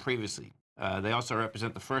reported on previously. They also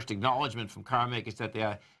represent the first acknowledgement from car makers that they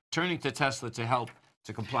are turning to Tesla to help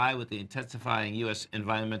to comply with the intensifying U.S.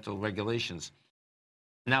 environmental regulations.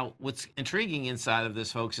 Now, what's intriguing inside of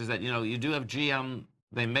this, folks, is that, you do have GM.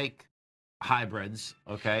 They make hybrids,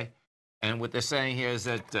 okay? And what they're saying here is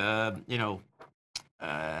that, the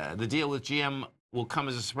deal with GM will come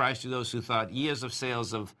as a surprise to those who thought years of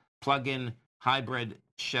sales of plug-in hybrid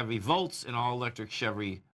Chevy Volts and all-electric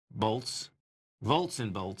Chevy Volts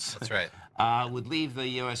and Bolts. That's right. Would leave the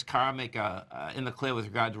U.S. car maker in the clear with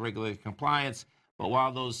regard to regulatory compliance. But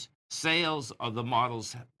while those sales of the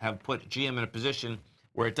models have put GM in a position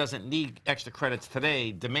where it doesn't need extra credits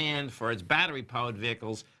today, demand for its battery-powered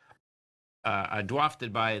vehicles are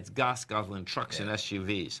dwarfed by its gas-guzzling trucks and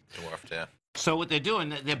SUVs. Dwarfed, yeah. So what they're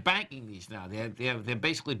doing, they're banking these now. They're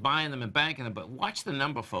basically buying them and banking them. But watch the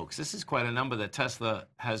number, folks. This is quite a number that Tesla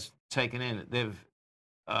has taken in. They've,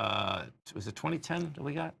 was it 2010 that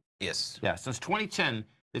we got? Yes. Yeah, since 2010,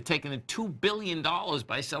 they've taken in $2 billion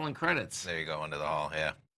by selling credits. There you go, under the hall,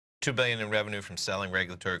 yeah. $2 billion in revenue from selling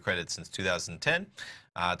regulatory credits since 2010.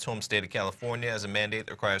 Its home state of California has a mandate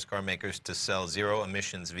that requires car makers to sell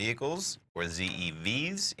zero-emissions vehicles, or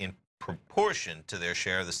ZEVs, in proportion to their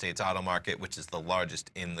share of the state's auto market, which is the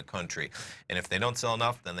largest in the country. And if they don't sell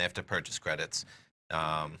enough, then they have to purchase credits.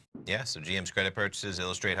 Yeah, so GM's credit purchases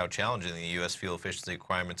illustrate how challenging the U.S. fuel efficiency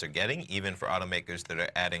requirements are getting, even for automakers that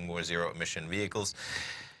are adding more zero-emission vehicles.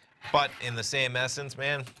 But in the same essence,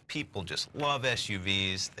 man, people just love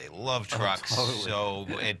SUVs. They love trucks. Oh,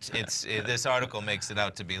 totally. So this article makes it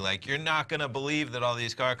out to be like, you're not going to believe that all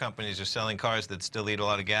these car companies are selling cars that still eat a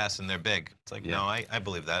lot of gas and they're big. It's like, no, I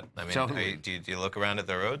believe that. I mean, Totally. do you look around at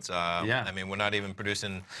the roads? Yeah. I mean, we're not even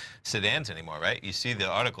producing sedans anymore, right? You see the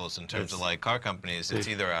articles in terms of like car companies. It's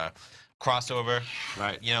either a crossover,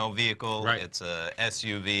 right, vehicle. Right. It's a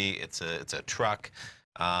SUV. It's a truck.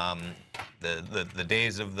 The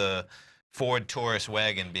days of the Ford Taurus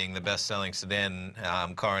wagon being the best-selling sedan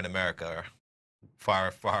car in America are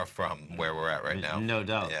far, far from where we're at right now. No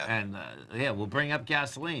doubt. Yeah. And yeah, we'll bring up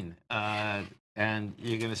gasoline, and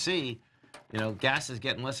you're going to see, gas is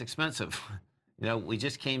getting less expensive. We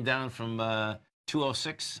just came down from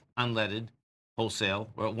 206 unleaded wholesale.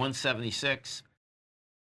 We're at 176.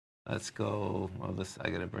 Let's go. Well,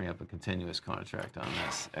 I got to bring up a continuous contract on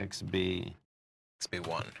this. XB1.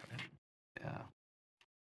 Yeah.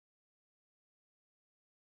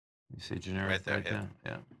 You see generic right there, right yeah.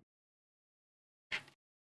 Yeah.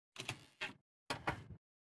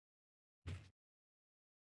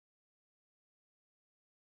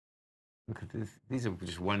 Look at this. These are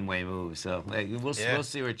just one-way moves, so we'll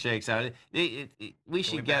see where it shakes out. We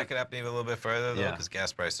should Can we back it up even a little bit further, though? Because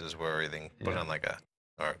gas prices were everything put on like a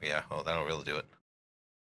Or yeah, well, that'll really do it.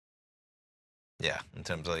 Yeah, in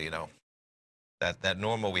terms of that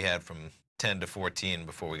normal we had from 10 to 14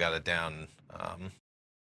 before we got it down.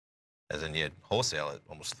 As in, you had wholesale at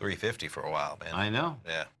almost 350 for a while, man. I know.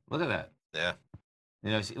 Yeah. Look at that. Yeah.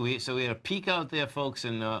 You know, we had a peak out there, folks,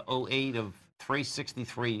 in '08 of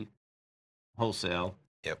 363 wholesale.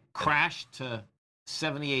 Yep. Crashed to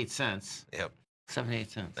 78 cents. Yep.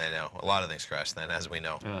 78 cents. I know. A lot of things crashed then, as we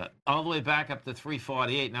know. All the way back up to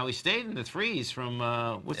 348. Now, we stayed in the threes from,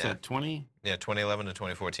 what's that, 20? Yeah, 2011 to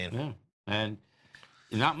 2014. Yeah. And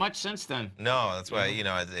not much since then. No, that's why,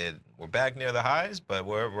 we're back near the highs, but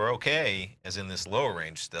we're okay, as in this lower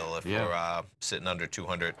range still, if we're sitting under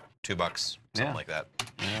 200, $2, something like that.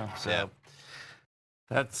 Yeah, so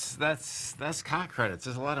that's car credits.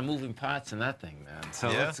 There's a lot of moving parts in that thing, man. So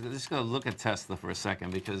let's just go look at Tesla for a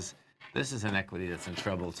second, because this is an equity that's in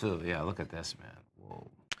trouble, too. Yeah, look at this, man. Whoa.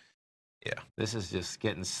 Yeah. This is just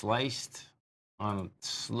getting sliced on a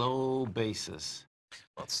slow basis.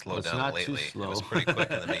 Well, it's slowed down lately. It was pretty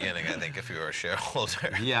quick in the beginning, I think, if you were a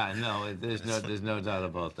shareholder. Yeah, no, there's no doubt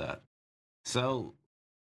about that. So,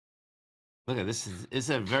 look at this. It's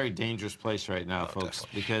a very dangerous place right now, folks,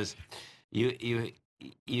 definitely. because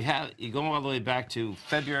you go all the way back to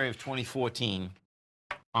February of 2014.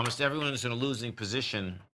 Almost everyone is in a losing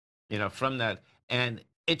position, from that, and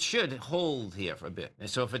it should hold here for a bit. And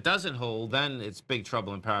so if it doesn't hold, then it's big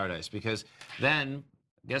trouble in paradise, because then,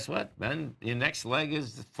 guess what? Then your next leg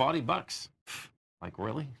is $40. Like,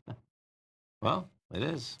 really? Well, it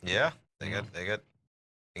is. Yeah, they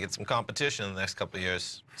get some competition in the next couple of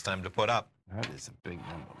years. It's time to put up. That is a big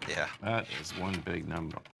number. Yeah. That is one big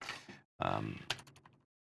number.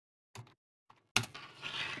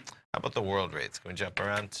 How about the world rates? Can we jump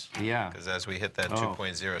around? Yeah. Because as we hit that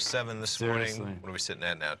 2.07 this morning, what are we sitting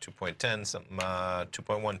at now? 2.10, something,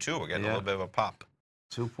 2.12. We're getting a little bit of a pop.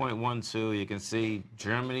 2.12. You can see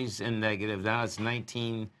Germany's in negative. Now it's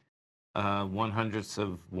 19 100ths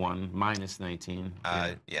of 1, minus 19.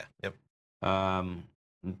 Yeah. Yep.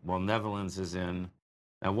 Well, Netherlands is in.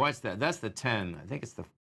 Now, what's that? That's the 10. I think it's the.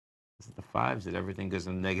 Is it the 5s that everything goes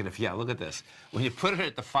in negative? Yeah, look at this. When you put it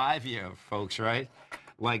at the 5-year, folks, right?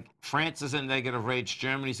 Like, France is in negative rates,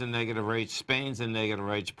 Germany's in negative rates, Spain's in negative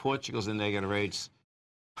rates, Portugal's in negative rates.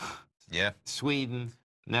 Yeah. Sweden,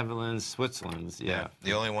 Netherlands, Switzerland's, yeah.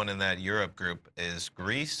 The only one in that Europe group is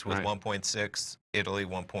Greece with 1.6, Italy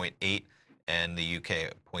 1.8, and the UK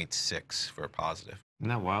at 0.6 for positive. Isn't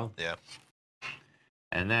that wild? Yeah.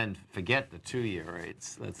 And then forget the 2-year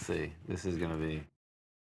rates. Let's see. This is going to be.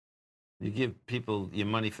 You give people your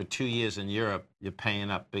money for 2 years in Europe, you're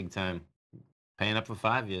paying up big time. Paying up for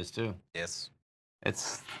 5 years, too. Yes.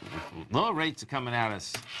 It's lower rates are coming at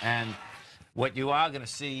us. And what you are going to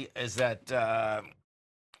see is that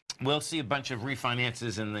we'll see a bunch of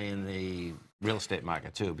refinances in the real estate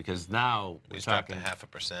market, too, because now we're talking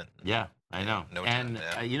 0.5%. Yeah, I know. No and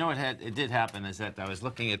time, you know what it did happen is that I was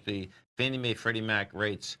looking at the Fannie Mae Freddie Mac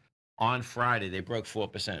rates on Friday. They broke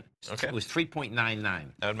 4%. Okay. It was 3.99.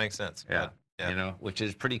 That would make sense. Yeah. Yeah. Which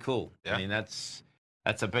is pretty cool. Yeah. I mean, that's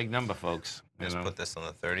a big number, folks. Let's put this on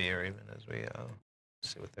the 30-year even as we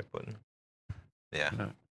see what they're putting. Yeah.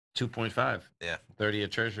 2.5. Yeah. 30-year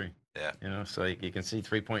Treasury. Yeah. So you can see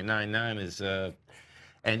 3.99 is,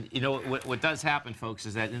 and what does happen, folks,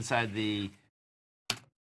 is that inside the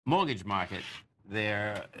mortgage market,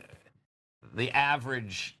 the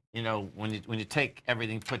average, when you take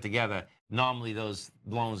everything put together, normally those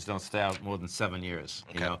loans don't stay out more than 7 years.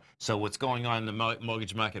 Okay. So what's going on in the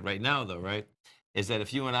mortgage market right now, though, right, is that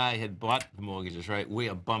if you and I had bought the mortgages, right, we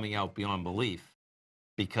are bumming out beyond belief,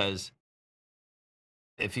 because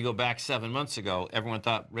if you go back 7 months ago, everyone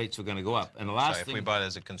thought rates were going to go up. And the last Sorry, thing, if we bought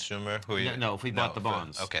as a consumer, if we bought the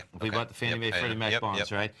bonds. Okay. If we bought the Fannie Mae Freddie Mac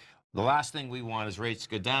bonds, right? The last thing we want is rates to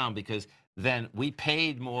go down, because then we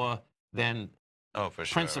paid more than for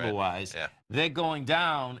sure, principal-wise. Yeah. They're going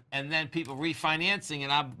down, and then people refinancing,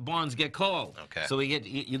 and our bonds get called. Okay. So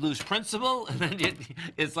you lose principal, and then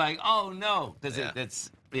it's like, oh no, because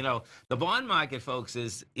it's the bond market, folks,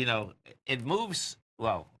 is it moves.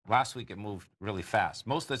 Well, last week it moved really fast.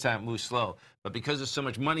 Most of the time it moves slow, but because there's so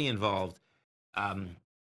much money involved,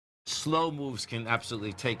 slow moves can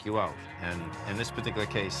absolutely take you out. And in this particular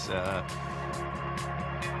case,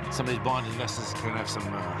 some of these bond investors can have some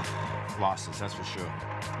losses, that's for sure.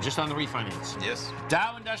 Just on the refinance. Yes.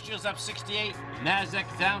 Dow Industrial's up 68,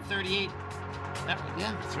 NASDAQ down 38.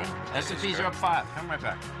 Yeah, that's right. S&Ps are up 5. Come right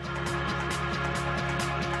back.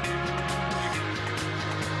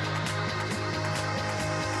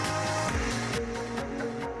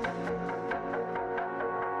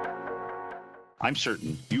 I'm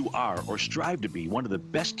certain you are or strive to be one of the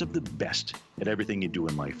best at everything you do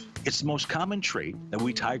in life. It's the most common trait that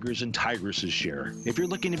we tigers and tigresses share. If you're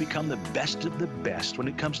looking to become the best of the best when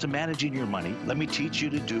it comes to managing your money, let me teach you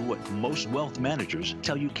to do what most wealth managers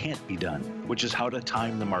tell you can't be done, which is how to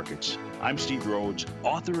time the markets. I'm Steve Rhodes,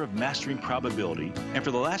 author of Mastering Probability, and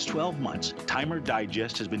for the last 12 months, Timer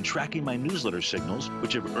Digest has been tracking my newsletter signals,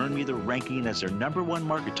 which have earned me the ranking as their #1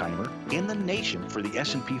 market timer in the nation for the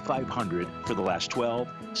S&P 500 for the last 12,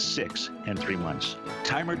 6, and 3 months.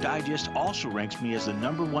 Timer Digest also ranks me as the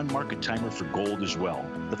 #1 market timer for gold as well.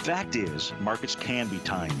 The fact is, markets can be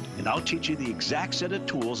timed, and I'll teach you the exact set of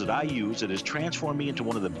tools that I use that has transformed me into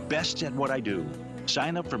one of the best at what I do.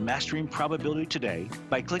 Sign up for Mastering Probability today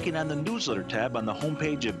by clicking on the newsletter tab on the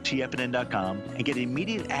homepage of TFNN.com and get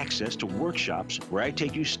immediate access to workshops where I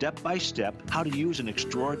take you step by step how to use an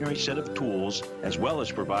extraordinary set of tools as well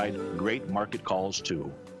as provide great market calls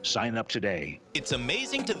too. Sign up today. It's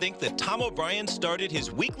amazing to think that Tom O'Brien started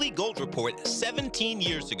his weekly gold report 17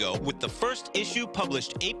 years ago with the first issue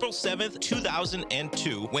published April 7th,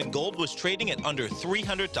 2002, when gold was trading at under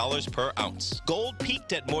 $300 per ounce. Gold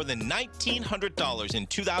peaked at more than $1,900 in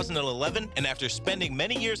 2011, and after spending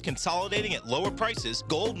many years consolidating at lower prices,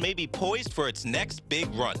 gold may be poised for its next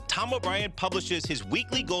big run. Tom O'Brien publishes his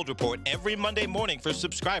weekly gold report every Monday morning for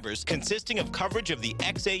subscribers, consisting of coverage of the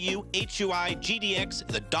XAU, HUI, GDX,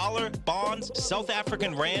 the dollar, bonds, South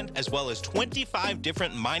African rand, as well as 25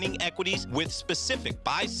 different mining equities with specific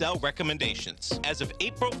buy-sell recommendations. As of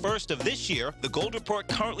April 1st of this year, the gold report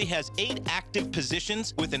currently has 8 active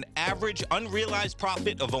positions with an average unrealized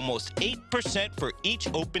profit of almost 8% for each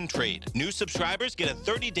open trade. New subscribers get a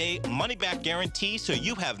 30-day money-back guarantee, so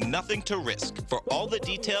you have nothing to risk. For all the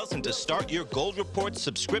details and to start your gold report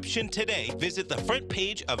subscription today, visit the front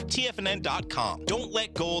page of TFNN.com. Don't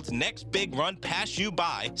let gold's next big run pass you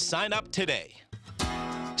by. Sign up today.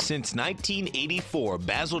 Since 1984,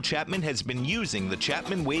 Basil Chapman has been using the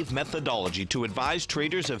Chapman Wave methodology to advise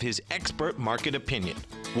traders of his expert market opinion.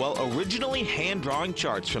 While originally hand-drawing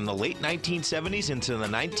charts from the late 1970s into the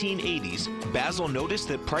 1980s, Basil noticed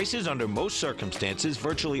that prices under most circumstances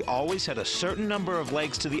virtually always had a certain number of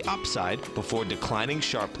legs to the upside before declining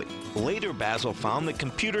sharply. Later, Basil found that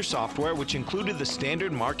computer software, which included the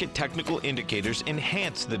standard market technical indicators,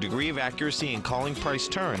 enhanced the degree of accuracy in calling price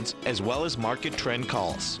turns, as well as market trend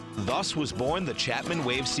calls. Thus was born the Chapman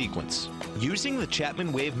Wave sequence. Using the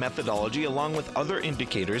Chapman Wave methodology along with other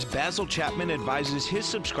indicators, Basil Chapman advises his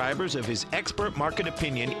subscribers of his expert market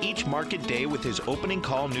opinion each market day with his opening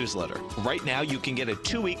call newsletter. Right now, you can get a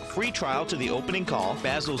 2-week free trial to the opening call,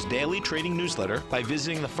 Basil's daily trading newsletter, by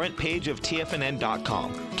visiting the front page of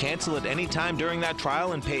TFNN.com. Cancel at any time during that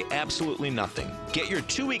trial and pay absolutely nothing. Get your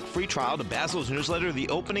 2-week free trial to Basil's newsletter, The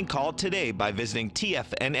Opening Call, today by visiting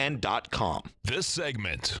TFNN.com. This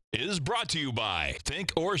segment is brought to you by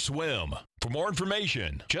Think or Swim. For more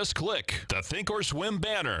information, just click the Think or Swim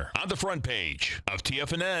banner on the front page of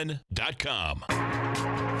TFNN.com.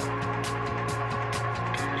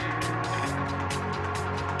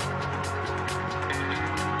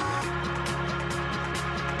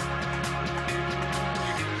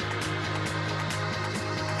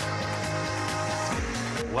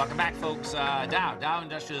 Welcome back, folks. Dow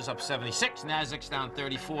Industrials up 76, Nasdaq's down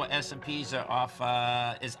 34, S&Ps are off,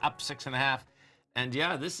 is up 6.5. And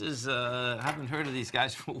yeah, this is, I haven't heard of these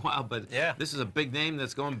guys for a while, but yeah, this is a big name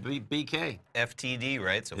that's going BK. FTD,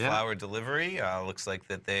 right? So Flower Delivery. Looks like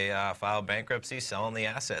that they filed bankruptcy, selling the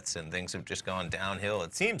assets, and things have just gone downhill,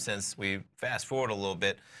 it seems, since we fast forward a little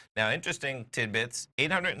bit. Now, interesting tidbits,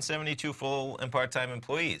 872 full and part-time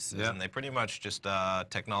employees. Yeah. And they pretty much just a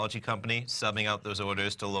technology company subbing out those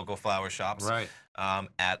orders to local flower shops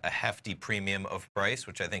at a hefty premium of price,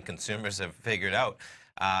 which I think consumers have figured out.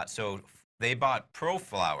 So they bought Pro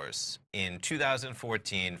Flowers in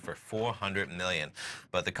 2014 for $400 million,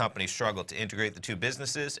 but the company struggled to integrate the two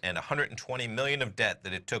businesses, and $120 million of debt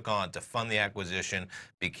that it took on to fund the acquisition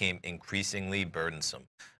became increasingly burdensome.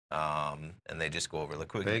 And they just go over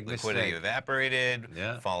liquidity evaporated,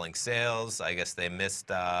 falling sales. I guess they missed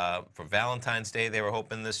for Valentine's Day. They were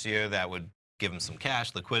hoping this year that would give them some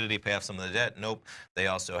cash, liquidity, pay off some of the debt. Nope. They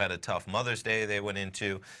also had a tough Mother's Day they went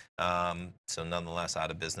into. So nonetheless,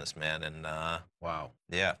 out of business, man. And wow.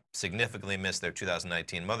 Yeah, significantly missed their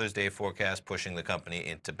 2019 Mother's Day forecast, pushing the company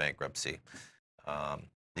into bankruptcy.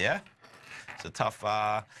 Yeah, it's a tough,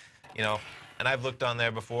 you know, and I've looked on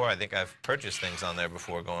there before. I think I've purchased things on there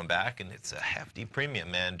before going back, and it's a hefty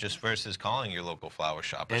premium, man, just versus calling your local flower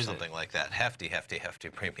shop or something like that. Hefty, hefty,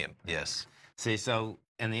 hefty premium. Yes. See, so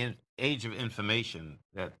in the age of information,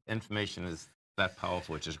 that information is that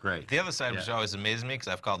powerful, which is great. The other side, which always amazes me, because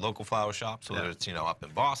I've called local flower shops, whether it's, you know, up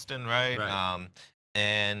in Boston, right?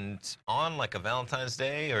 And on like a Valentine's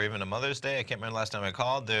Day or even a Mother's Day, I can't remember the last time I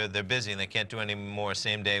called, they're busy and they can't do any more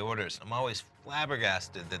same-day orders. I'm always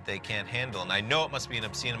flabbergasted that they can't handle, and I know it must be an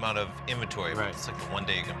obscene amount of inventory, but it's like the one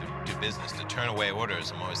day you're going to do business. To turn away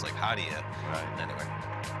orders, I'm always like, how do you? Anyway.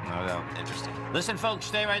 No doubt. Interesting. Listen, folks,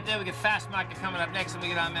 stay right there. We get Fast Market coming up next, and we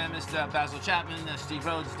get our man, Mr. Basil Chapman, Steve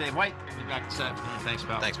Rhodes, Dave White. We'll be back this afternoon. Thanks,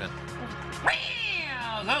 pal. Thanks, man.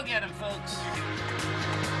 Go get him, folks.